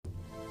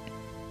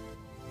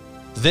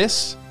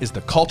This is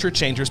the Culture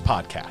Changers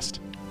Podcast.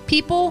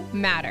 People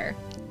matter.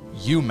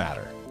 You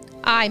matter.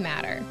 I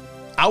matter.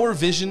 Our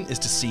vision is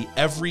to see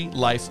every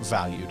life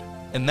valued,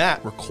 and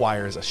that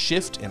requires a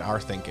shift in our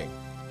thinking.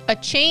 A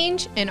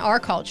change in our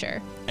culture.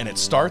 And it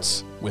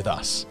starts with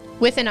us.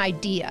 With an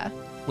idea.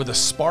 With a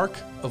spark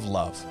of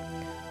love.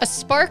 A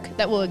spark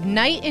that will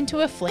ignite into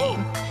a flame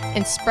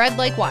and spread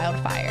like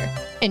wildfire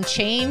and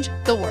change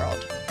the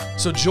world.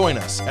 So join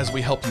us as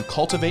we help you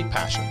cultivate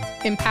passion,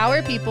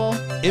 Empower people,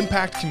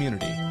 impact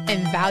community,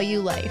 and value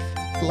life.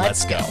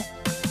 Let's go.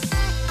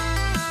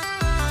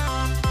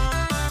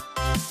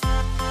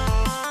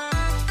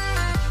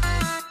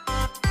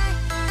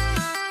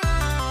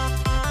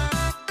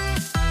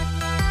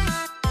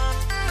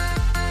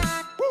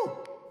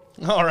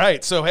 All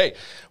right. So, hey,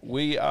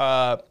 we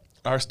are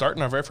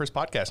starting our very first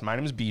podcast. My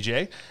name is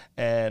BJ,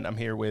 and I'm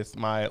here with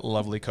my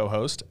lovely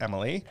co-host,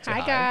 Emily. Say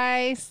Hi,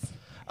 guys.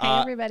 Hey,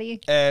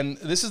 everybody. And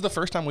this is the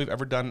first time we've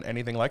ever done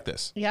anything like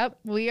this. Yep.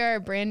 We are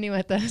brand new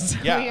at this.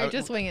 Yeah, we are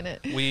just winging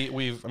it. We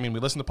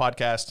listen to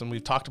podcasts, and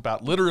we've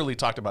literally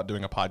talked about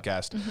doing a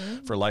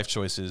podcast for Life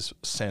Choices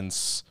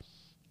since,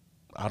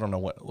 I don't know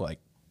what, like,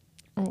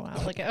 A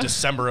while ago.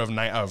 December of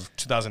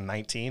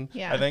 2019,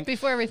 Yeah. I think.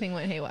 Before everything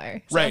went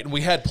haywire. So. Right. We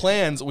had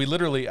plans.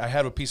 I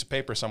had a piece of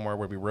paper somewhere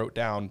where we wrote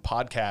down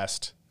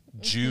podcast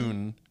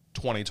June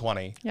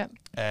 2020. Yep.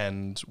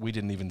 And we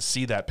didn't even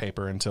see that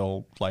paper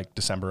until like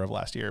December of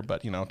last year.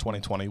 But,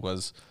 2020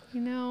 was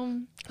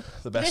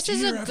the best this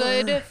year is a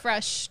ever. good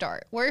fresh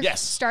start. We're Yes.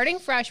 starting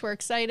fresh. We're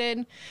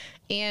excited,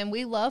 and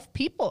we love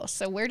people.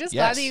 So we're just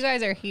Yes. glad that you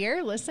guys are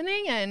here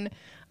listening, and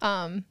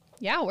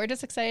we're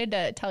just excited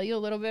to tell you a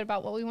little bit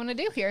about what we want to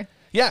do here.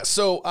 Yeah,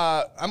 so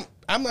I'm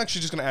actually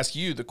just going to ask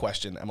you the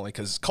question, Emily,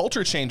 because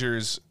Culture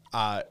Changers,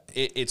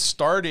 it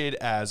started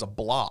as a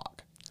blog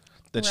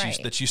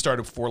that you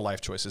started for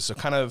Life Choices. So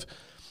kind of,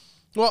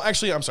 well,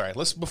 actually, I'm sorry.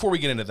 Before we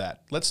get into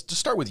that, let's just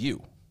start with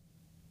you.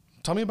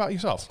 Tell me about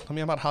yourself. Tell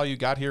me about how you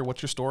got here.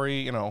 What's your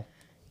story?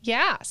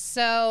 Yeah.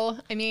 So,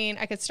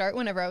 I could start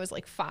whenever I was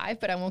like 5,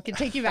 but I won't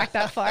take you back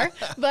that far.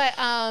 But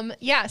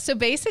so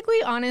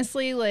basically,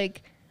 honestly,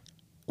 like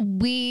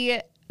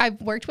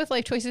I've worked with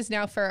Life Choices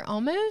now for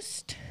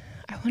almost,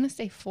 I want to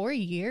say 4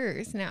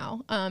 years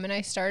now. And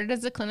I started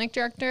as a clinic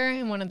director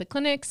in one of the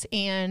clinics,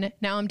 and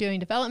now I'm doing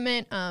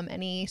development.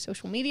 Any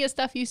social media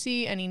stuff you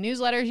see, any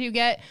newsletters you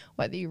get,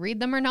 whether you read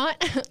them or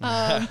not,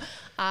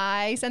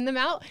 I send them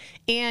out.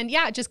 And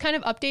just kind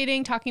of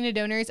updating, talking to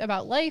donors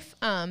about life.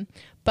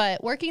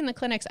 But working in the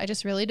clinics, I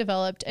just really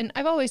developed, and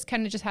I've always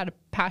kind of just had a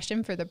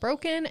passion for the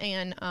broken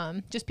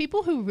and just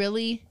people who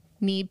really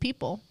need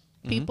people.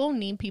 People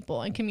need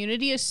people, and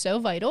community is so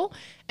vital.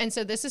 And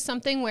so this is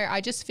something where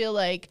I just feel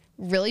like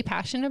really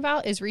passionate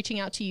about is reaching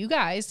out to you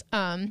guys,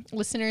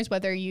 listeners,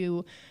 whether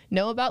you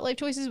know about Life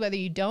Choices, whether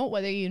you don't,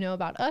 whether you know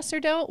about us or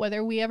don't,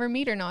 whether we ever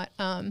meet or not,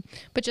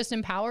 but just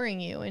empowering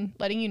you and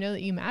letting you know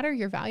that you matter,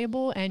 you're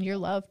valuable, and you're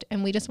loved.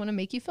 And we just want to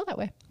make you feel that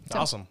way. That's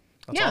awesome.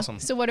 That's awesome.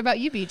 So what about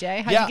you,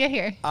 BJ? How'd you get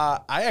here? I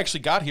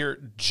actually got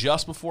here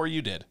just before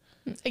you did.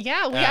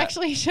 Yeah, we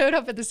actually showed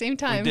up at the same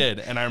time. We did.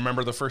 And I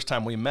remember the first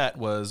time we met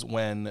was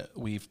when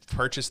we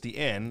purchased the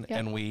inn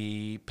and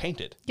we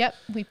painted. Yep,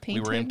 we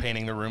painted. We were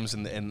painting the rooms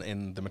in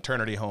the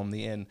maternity home,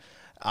 the inn.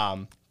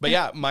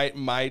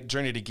 My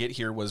journey to get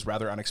here was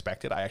rather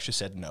unexpected. I actually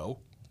said no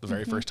the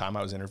very first time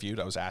I was interviewed.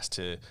 I was asked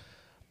to,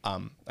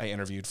 I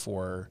interviewed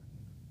for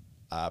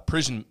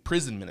prison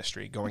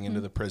ministry, going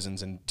into the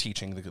prisons and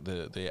teaching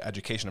the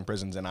education in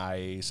prisons. And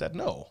I said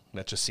no.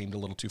 That just seemed a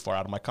little too far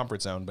out of my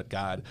comfort zone, but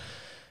God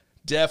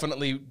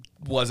definitely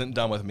wasn't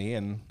done with me,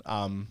 and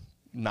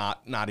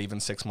not even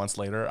 6 months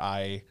later,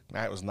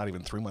 it was not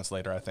even 3 months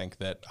later, I think,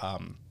 that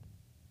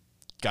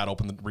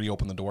God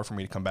reopened the door for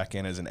me to come back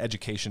in as an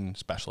education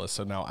specialist.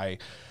 So now I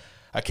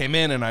came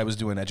in and I was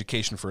doing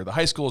education for the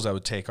high schools. I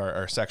would take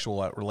our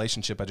sexual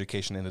relationship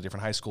education into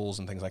different high schools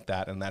and things like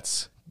that, and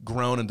that's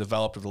grown and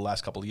developed over the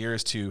last couple of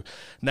years to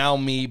now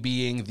me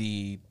being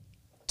the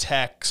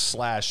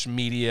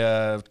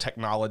tech/media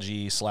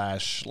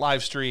technology/live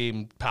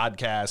stream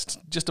podcast,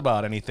 just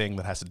about anything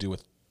that has to do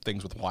with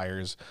things with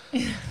wires.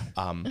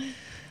 I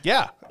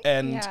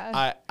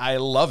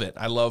love it.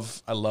 I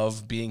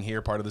love being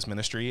here, part of this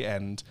ministry,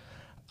 and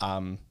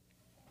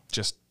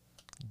just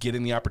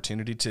getting the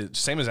opportunity to,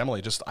 same as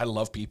Emily, just I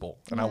love people,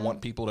 and I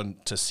want people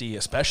to see,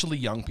 especially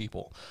young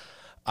people,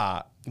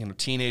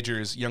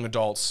 teenagers, young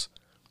adults.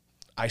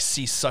 I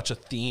see such a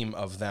theme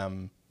of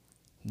them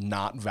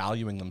not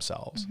valuing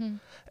themselves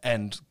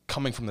and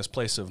coming from this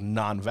place of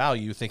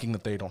non-value, thinking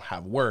that they don't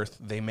have worth.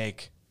 They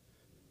make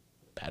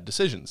bad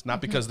decisions,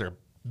 not because they're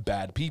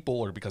bad people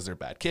or because they're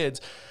bad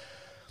kids,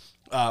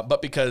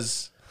 but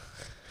because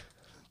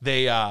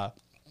they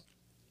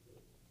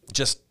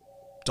just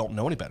don't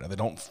know any better. They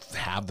don't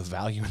have the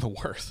value and the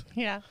worth.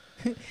 Yeah.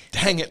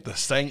 Dang it, the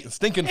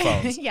stinking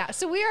phones. Yeah,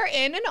 so we are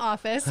in an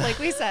office, like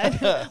we said.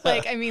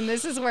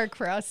 This is work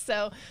for us.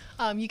 So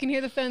you can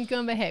hear the phones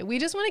going, but hey, we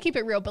just want to keep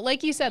it real. But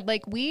like you said,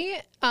 we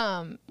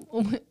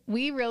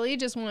really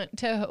just want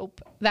to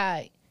hope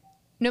that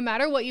no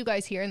matter what you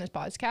guys hear in this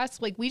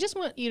podcast, like we just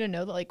want you to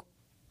know that like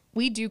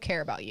we do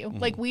care about you.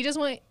 Like we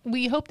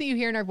hope that you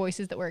hear in our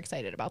voices that we're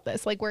excited about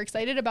this. Like we're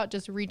excited about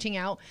just reaching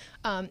out.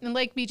 And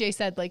like BJ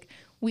said, like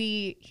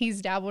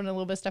he's dabbled in a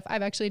little bit of stuff.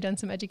 I've actually done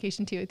some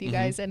education too with you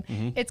guys. And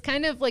it's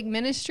kind of like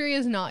ministry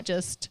is not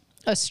just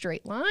a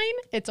straight line.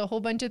 It's a whole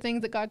bunch of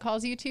things that God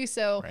calls you to.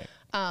 So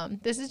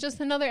this is just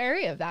another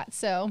area of that.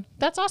 So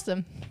that's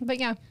awesome.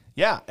 But yeah.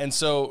 Yeah. And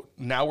so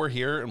now we're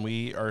here and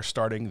we are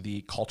starting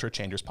the Culture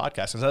Changers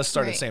podcast. As I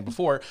started saying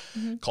before,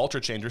 Culture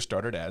Changers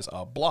started as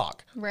a blog.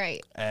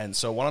 Right. And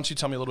so why don't you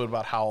tell me a little bit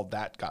about how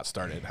that got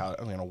started, how,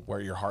 where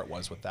your heart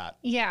was with that?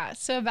 Yeah.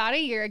 So about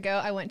a year ago,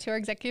 I went to our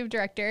executive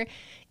director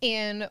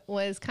and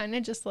was kind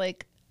of just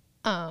like,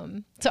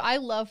 so I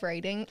love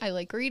writing. I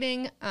like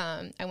reading.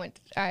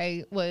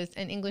 I was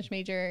an English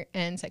major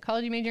and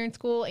psychology major in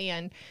school,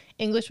 and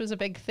English was a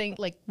big thing.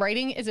 Like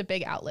writing is a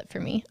big outlet for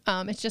me.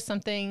 It's just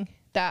something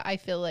that I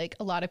feel like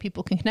a lot of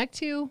people can connect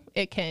to.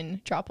 It can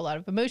drop a lot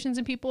of emotions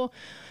in people.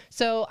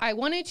 So I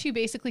wanted to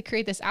basically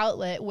create this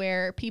outlet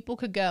where people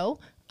could go,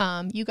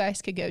 you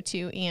guys could go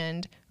to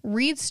and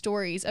read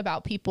stories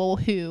about people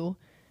who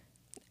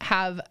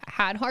have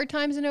had hard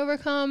times and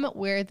overcome,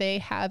 where they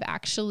have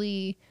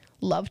actually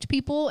loved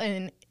people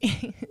and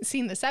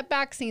seen the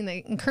setbacks, seen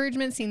the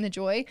encouragement, seen the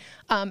joy,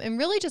 and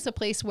really just a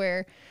place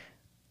where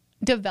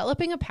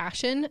developing a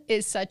passion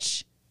is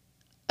such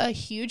a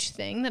huge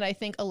thing that I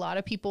think a lot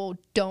of people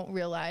don't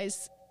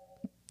realize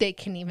they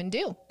can even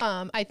do.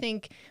 I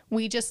think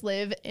we just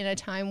live in a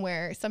time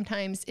where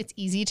sometimes it's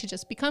easy to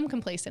just become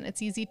complacent.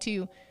 It's easy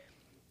to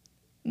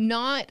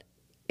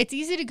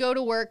go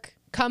to work,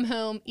 come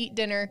home, eat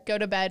dinner, go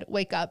to bed,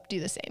 wake up,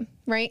 do the same,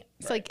 right?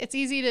 It's like, it's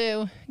easy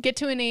to get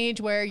to an age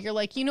where you're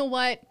like, you know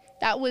what?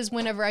 That was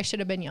whenever I should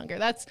have been younger.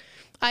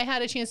 I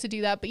had a chance to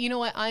do that, but you know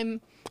what?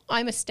 I'm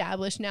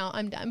established now.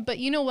 I'm done. But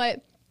you know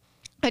what?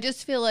 I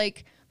just feel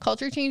like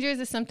Culture Changers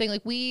is something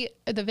like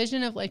the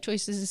vision of Life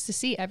Choices is to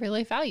see every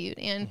life valued.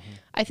 And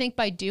I think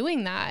by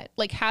doing that,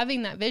 like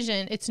having that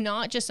vision, it's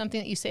not just something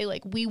that you say,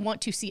 like, we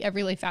want to see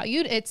every life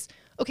valued. It's,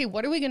 okay,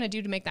 what are we going to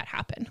do to make that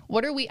happen?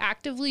 What are we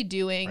actively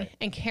doing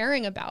and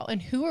caring about?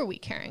 And who are we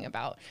caring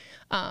about?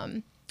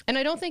 And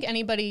I don't think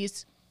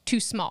anybody's too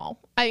small.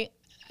 I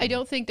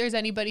don't think there's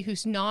anybody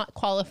who's not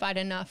qualified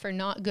enough or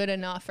not good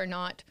enough or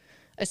not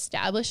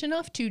established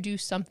enough to do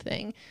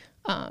something.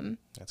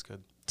 That's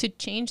good. To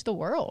change the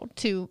world.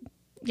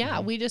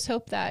 We just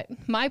hope that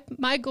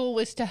my goal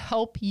was to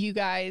help you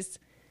guys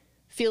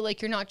feel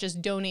like you're not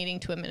just donating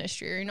to a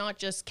ministry, or you're not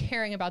just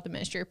caring about the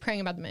ministry or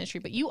praying about the ministry,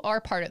 but you are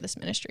part of this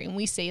ministry. And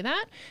we say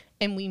that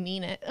and we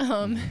mean it.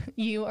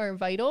 You are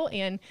vital.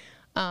 And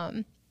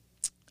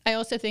I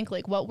also think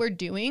like what we're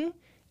doing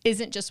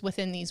isn't just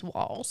within these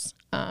walls.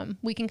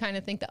 We can kind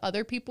of think that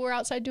other people are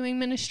outside doing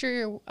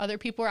ministry or other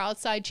people are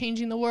outside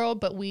changing the world,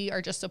 but we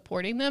are just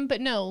supporting them. But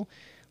no,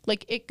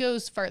 like it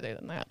goes further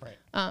than that. Right.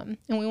 And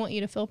we want you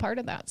to feel part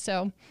of that.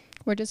 So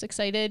we're just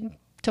excited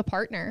to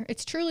partner.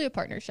 It's truly a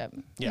partnership,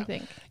 I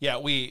think. Yeah.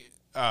 We,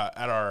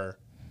 at our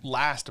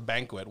last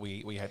banquet,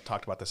 we had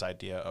talked about this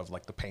idea of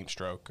like the paint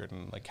stroke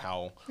and like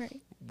how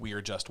we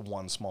are just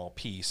one small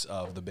piece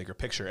of the bigger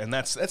picture. And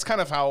that's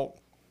kind of how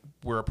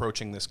we're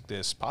approaching this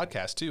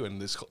podcast too.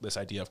 And this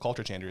idea of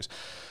Culture Changers.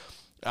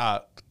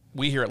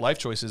 We here at Life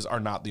Choices are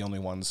not the only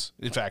ones.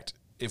 In fact,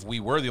 if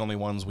we were the only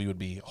ones, we would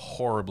be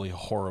horribly,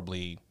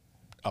 horribly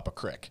up a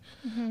crick.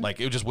 Like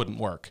it just wouldn't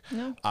work.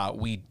 No.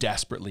 We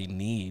desperately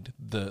need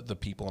the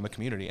people in the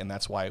community. And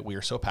that's why we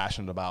are so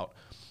passionate about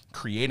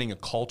creating a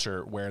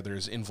culture where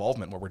there's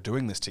involvement, where we're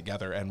doing this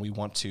together. And we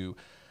want to,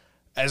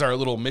 as our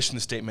little mission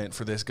statement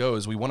for this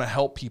goes, we want to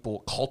help people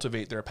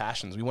cultivate their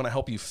passions. We want to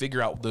help you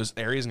figure out those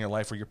areas in your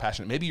life where you're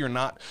passionate. Maybe you're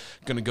not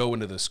going to go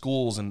into the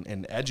schools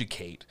and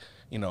educate,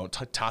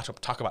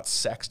 talk about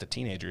sex to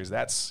teenagers.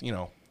 That's,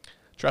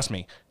 trust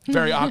me,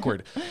 very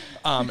awkward,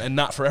 and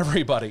not for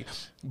everybody.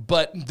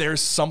 But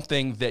there's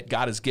something that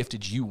God has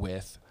gifted you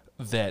with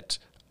that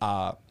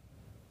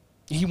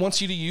He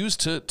wants you to use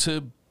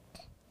to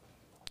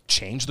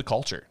change the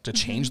culture, to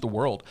change the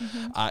world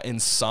in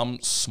some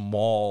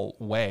small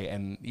way.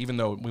 And even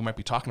though we might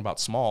be talking about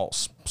small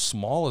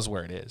is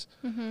where it is.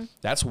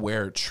 That's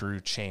where true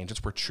change,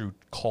 that's where true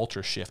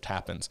culture shift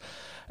happens.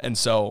 And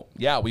so,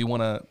 we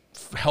want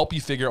to help you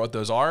figure out what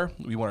those are.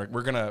 We're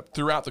going to,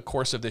 throughout the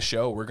course of this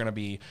show, we're going to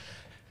be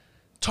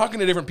talking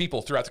to different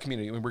people throughout the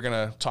community. We're going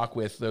to talk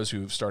with those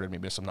who've started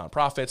maybe some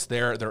nonprofits.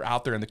 They're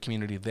out there in the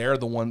community. They're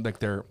the one,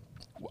 like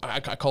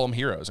I call them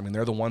heroes. I mean,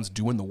 they're the ones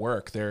doing the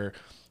work. They're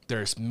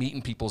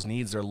meeting people's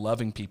needs. They're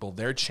loving people.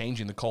 They're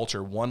changing the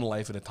culture one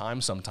life at a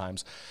time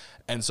sometimes.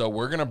 And so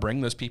we're going to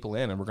bring those people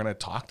in and we're going to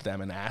talk to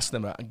them and ask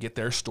them to get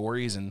their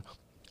stories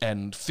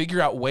and figure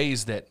out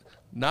ways that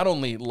not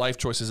only Life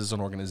Choices as an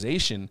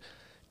organization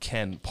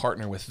can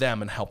partner with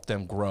them and help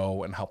them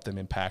grow and help them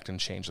impact and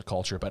change the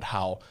culture, but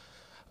how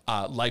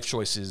Life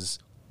Choices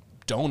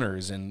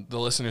donors and the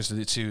listeners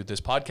to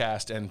this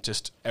podcast and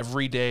just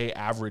everyday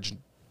average,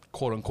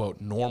 quote unquote,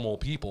 normal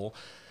people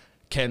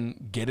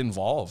can get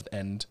involved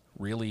and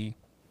really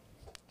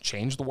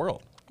change the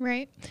world.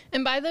 Right.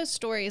 And by those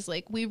stories,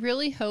 like, we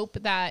really hope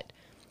that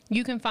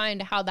you can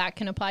find how that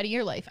can apply to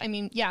your life. I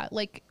mean, yeah,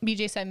 like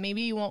BJ said,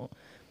 maybe you won't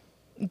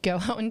go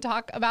out and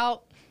talk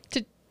about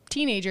to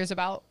teenagers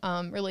about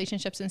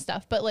relationships and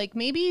stuff, but like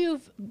maybe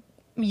you've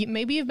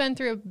been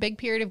through a big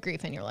period of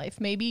grief in your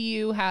life. Maybe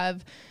you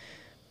have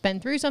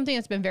been through something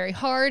that's been very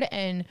hard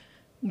and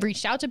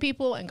reached out to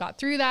people and got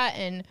through that,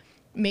 and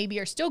maybe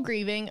you're still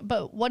grieving,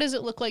 but what does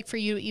it look like for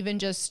you to even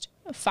just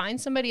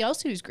find somebody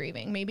else who's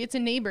grieving? Maybe it's a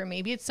neighbor,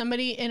 maybe it's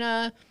somebody in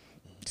a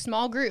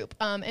small group,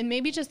 and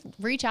maybe just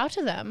reach out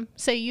to them.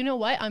 Say, you know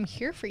what, I'm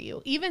here for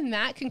you. Even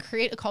that can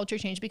create a culture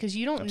change, because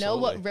you don't know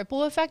what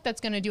ripple effect that's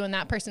going to do in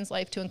that person's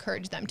life to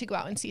encourage them to go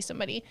out and see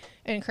somebody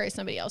and encourage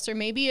somebody else. Or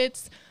maybe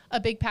it's a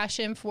big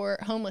passion for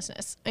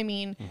homelessness. I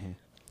mean,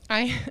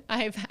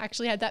 I've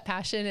actually had that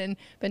passion and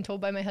been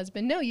told by my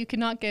husband, no, you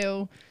cannot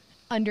go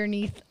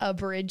underneath a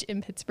bridge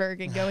in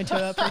Pittsburgh and go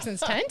into a person's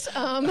tent.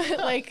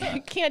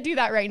 Like, can't do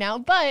that right now.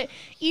 But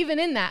even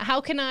in that, how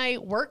can I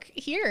work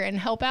here and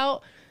help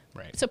out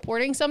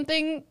supporting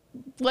something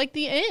like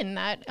the Inn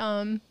that,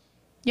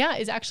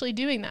 is actually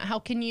doing that? How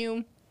can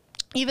you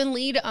even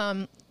lead,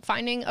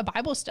 finding a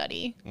Bible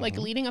study, like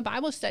leading a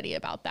Bible study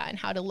about that and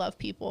how to love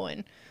people.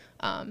 And,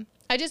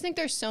 I just think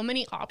there's so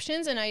many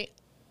options. And I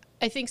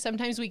think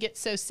sometimes we get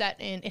so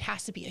set in, it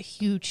has to be a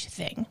huge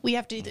thing. We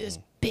have to do this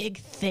big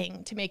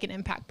thing to make an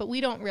impact, but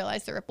we don't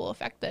realize the ripple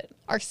effect that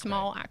our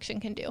small action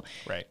can do.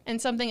 Right.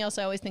 And something else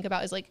I always think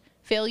about is, like,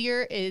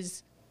 failure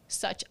is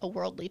such a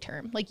worldly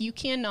term. Like, you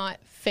cannot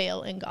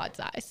fail in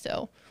God's eyes.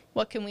 So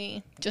what can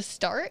we just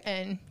start?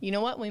 And you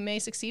know what? We may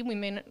succeed. We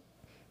may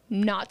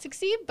not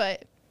succeed,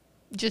 but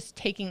just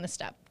taking the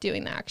step,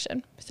 doing the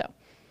action. So.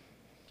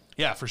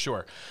 Yeah, for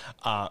sure.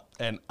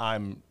 And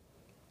I'm,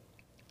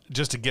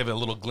 just to give a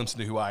little glimpse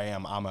into who I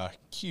am, I'm a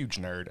huge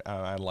nerd.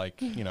 I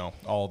like,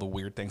 all the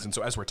weird things. And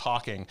so as we're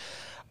talking,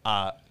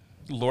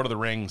 Lord of the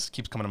Rings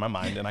keeps coming to my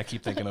mind, and I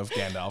keep thinking of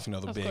Gandalf,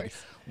 the big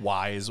course.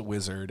 Wise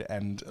wizard.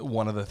 And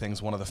one of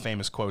the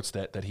famous quotes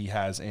that he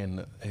has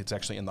it's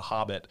actually in The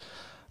Hobbit,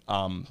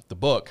 the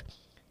book.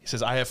 He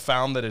says, "I have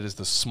found that it is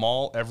the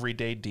small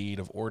everyday deed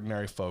of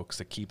ordinary folks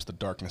that keeps the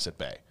darkness at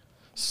bay.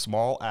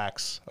 Small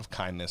acts of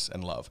kindness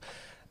and love."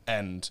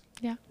 And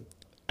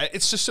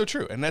it's just so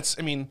true. And that's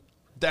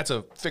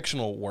a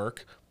fictional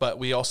work, but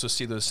we also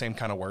see those same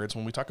kind of words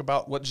when we talk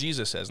about what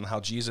Jesus says and how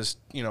Jesus,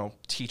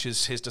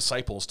 teaches his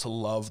disciples to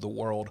love the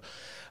world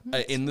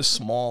in the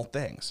small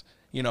things,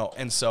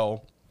 And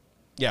so,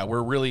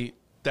 we're really,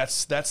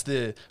 that's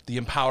the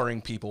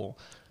empowering people.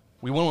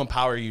 We want to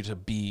empower you to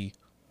be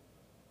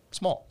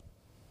small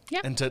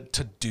and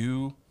to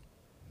do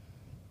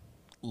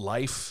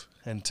life,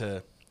 and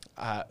to,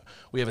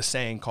 we have a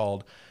saying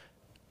called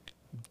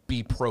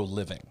be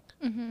pro-living.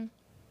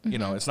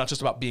 It's not just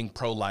about being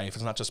pro-life.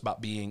 It's not just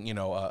about being,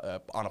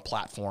 on a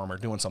platform or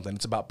doing something.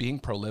 It's about being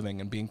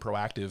pro-living and being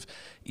proactive,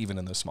 even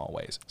in those small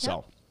ways. Yep.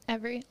 So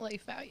every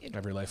life valued.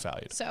 Every life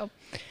valued. So,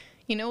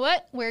 you know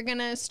what? We're going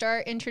to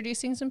start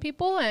introducing some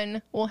people,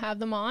 and we'll have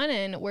them on,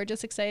 and we're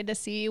just excited to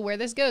see where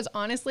this goes.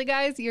 Honestly,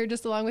 guys, you're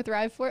just along with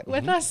ride for it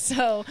with us.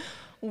 So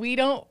we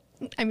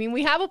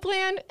have a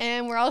plan,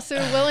 and we're also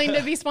willing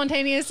to be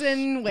spontaneous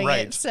and wing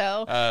it.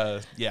 So,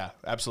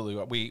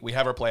 absolutely. We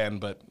have our plan,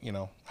 but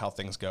how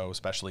things go,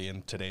 especially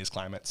in today's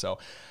climate. So,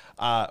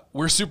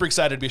 we're super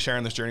excited to be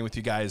sharing this journey with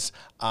you guys.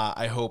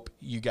 I hope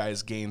you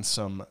guys gain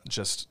some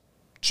just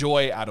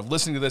joy out of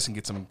listening to this and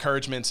get some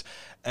encouragement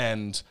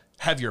and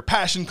have your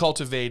passion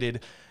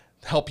cultivated,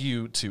 help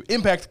you to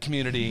impact the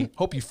community.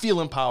 Hope you feel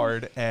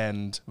empowered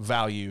and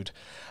valued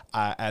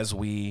as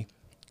we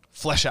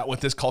flesh out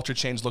what this culture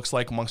change looks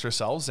like amongst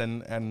ourselves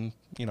and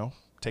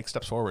take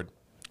steps forward.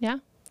 Yeah.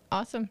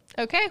 Awesome.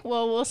 Okay.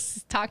 Well, we'll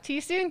talk to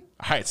you soon.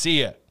 All right.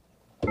 See ya.